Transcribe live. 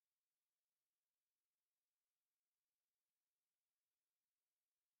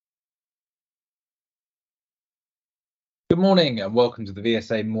Good morning and welcome to the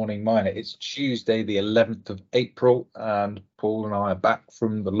VSA Morning Miner. It's Tuesday, the 11th of April, and Paul and I are back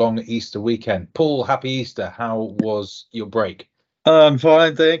from the long Easter weekend. Paul, happy Easter. How was your break? I'm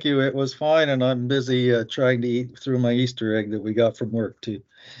fine, thank you. It was fine, and I'm busy trying to eat through my Easter egg that we got from work too.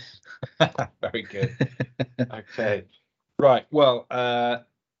 Very good. Okay. Right. Well,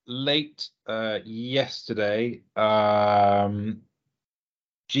 late yesterday,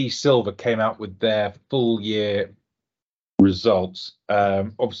 G Silver came out with their full year results.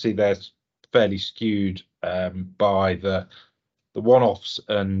 Obviously, they're fairly skewed by the one-offs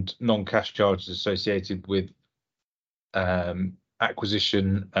and non-cash charges associated with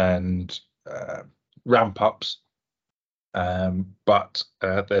acquisition and ramp ups. But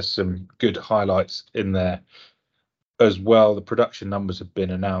there's some good highlights in there as well. The production numbers have been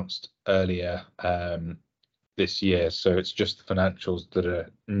announced earlier this year, so it's just the financials that are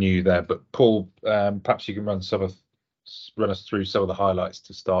new there. But Paul, perhaps you can run us through some of the highlights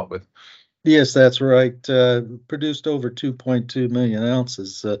to start with. Yes, that's right. Produced over 2.2 million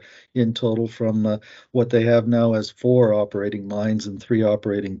ounces in total from what they have now as 4 operating mines and 3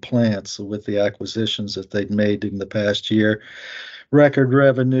 operating plants with the acquisitions that they've made in the past year. Record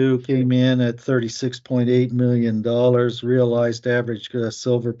revenue came in at $36.8 million. Realized average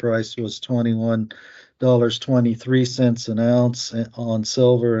silver price was $21.23 an ounce on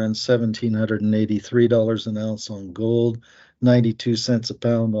silver and $1,783 an ounce on gold. 92 cents a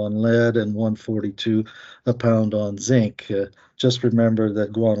pound on lead and 142 a pound on zinc. Just remember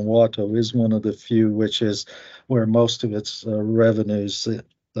that Guanajuato is one of the few which is where most of its revenues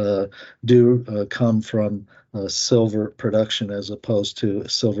do come from silver production, as opposed to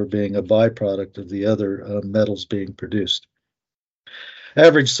silver being a byproduct of the other metals being produced.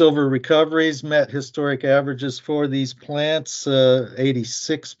 Average silver recoveries met historic averages for these plants,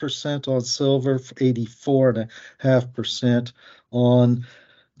 86% on silver, 84.5% on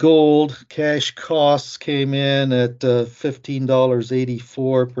gold. Cash costs came in at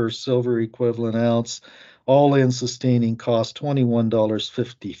 $15.84 per silver equivalent ounce. All-in sustaining cost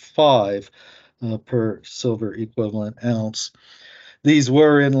 $21.55 per silver equivalent ounce. These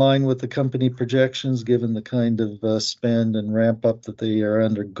were in line with the company projections, given the kind of spend and ramp up that they are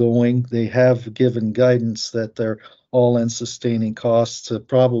undergoing. They have given guidance that their all-in sustaining costs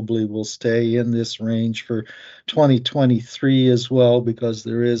probably will stay in this range for 2023 as well, because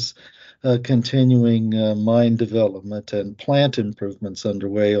there is continuing mine development and plant improvements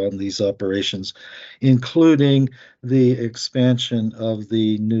underway on these operations, including the expansion of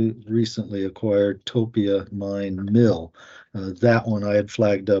the new recently acquired Topia mine mill. That one I had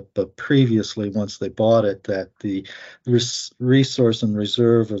flagged up previously once they bought it, that the resource and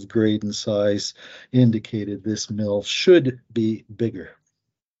reserve of grade and size indicated this mill should be bigger.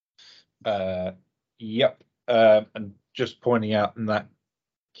 Yep. And just pointing out in that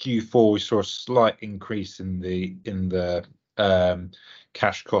Q4, we saw a slight increase in the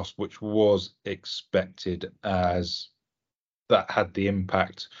cash cost, which was expected, as that had the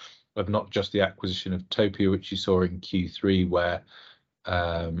impact of not just the acquisition of Topia, which you saw in Q3, where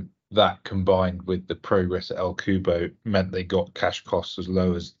that combined with the progress at El Cubo meant they got cash costs as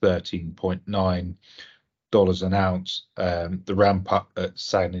low as $13.9 an ounce. The ramp up at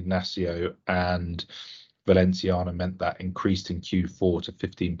San Ignacio and Valenciana meant that increased in Q4 to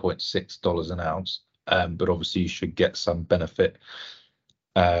 $15.6 an ounce. But obviously you should get some benefit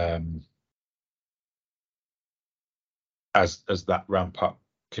as that ramp up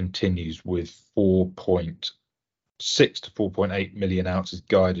continues, with 4.6 to 4.8 million ounces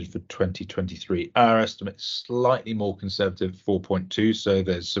guided for 2023. Our estimate is slightly more conservative, 4.2, so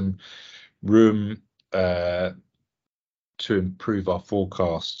there's some room to improve our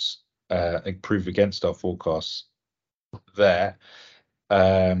forecasts, improve against our forecasts there.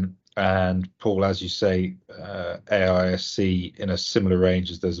 And Paul, as you say, AISC in a similar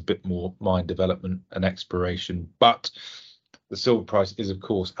range, as there's a bit more mine development and exploration, but the silver price is of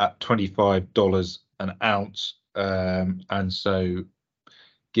course at $25 an ounce, and so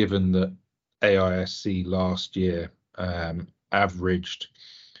given that AISC last year averaged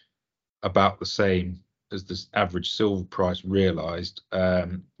about the same as this average silver price realized,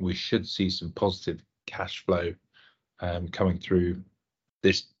 we should see some positive cash flow coming through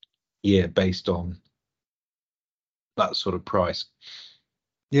this year based on that sort of price.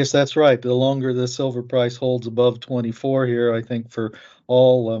 Yes, that's right. The longer the silver price holds above 24 here, I think for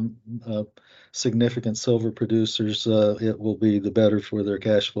all significant silver producers, it will be the better for their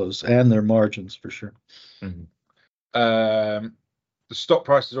cash flows and their margins for sure. Mm-hmm. The stock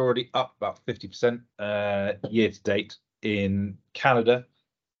price is already up about 50% year to date in Canada.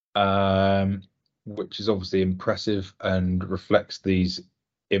 which is obviously impressive and reflects these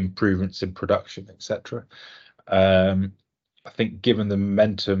improvements in production, etc. I think given the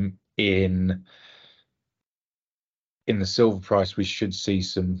momentum in the silver price, we should see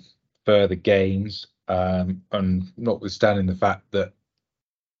some further gains. And notwithstanding the fact that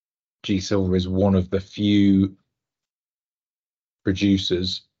G Silver is one of the few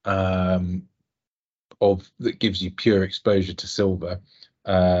producers that gives you pure exposure to silver,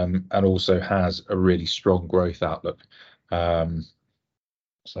 and also has a really strong growth outlook. So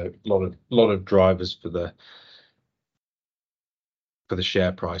a lot of drivers for the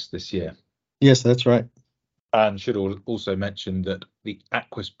share price this year. Yes, that's right. And should also mention that the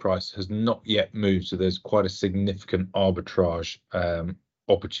Aquis price has not yet moved, so there's quite a significant arbitrage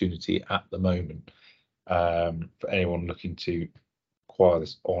opportunity at the moment for anyone looking to acquire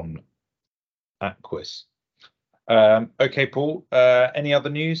this on Aquis. Okay, Paul, any other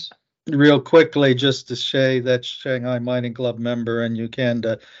news? Real quickly, just to say that Shanghai Mining Club member in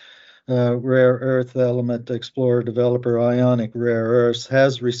Uganda, rare earth element explorer developer Ionic Rare Earths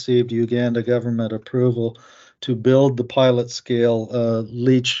has received Uganda government approval to build the pilot scale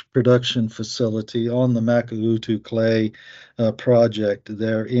leach production facility on the Makautu clay project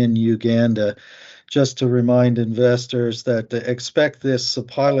there in Uganda. Just to remind investors that expect this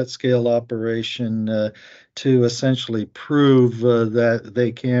pilot scale operation to essentially prove that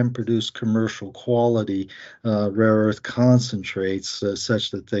they can produce commercial quality rare earth concentrates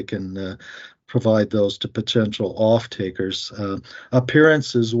such that they can provide those to potential off-takers.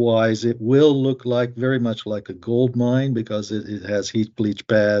 Appearances wise, it will look like very much like a gold mine because it has heat bleach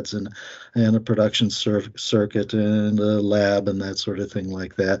pads and a production circuit and a lab and that sort of thing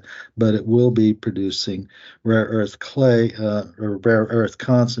like that. But it will be producing rare earth clay or rare earth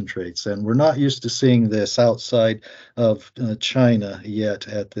concentrates. And we're not used to seeing this outside of China yet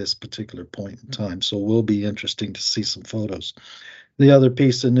at this particular point in time. So it will be interesting to see some photos. The other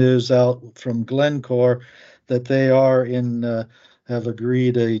piece of news out from Glencore that they are have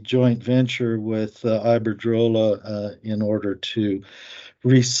agreed a joint venture with Iberdrola in order to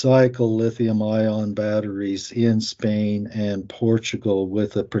recycle lithium ion batteries in Spain and Portugal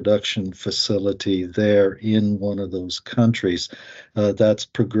with a production facility there in one of those countries. That's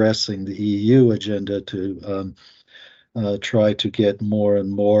progressing the EU agenda to try to get more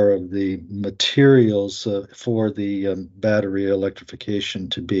and more of the materials for the battery electrification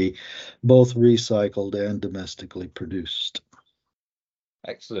to be both recycled and domestically produced.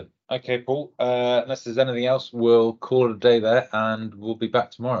 Excellent. Okay, Paul. Unless there's anything else, we'll call it a day there, and we'll be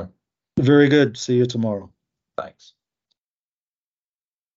back tomorrow. Very good. See you tomorrow. Thanks.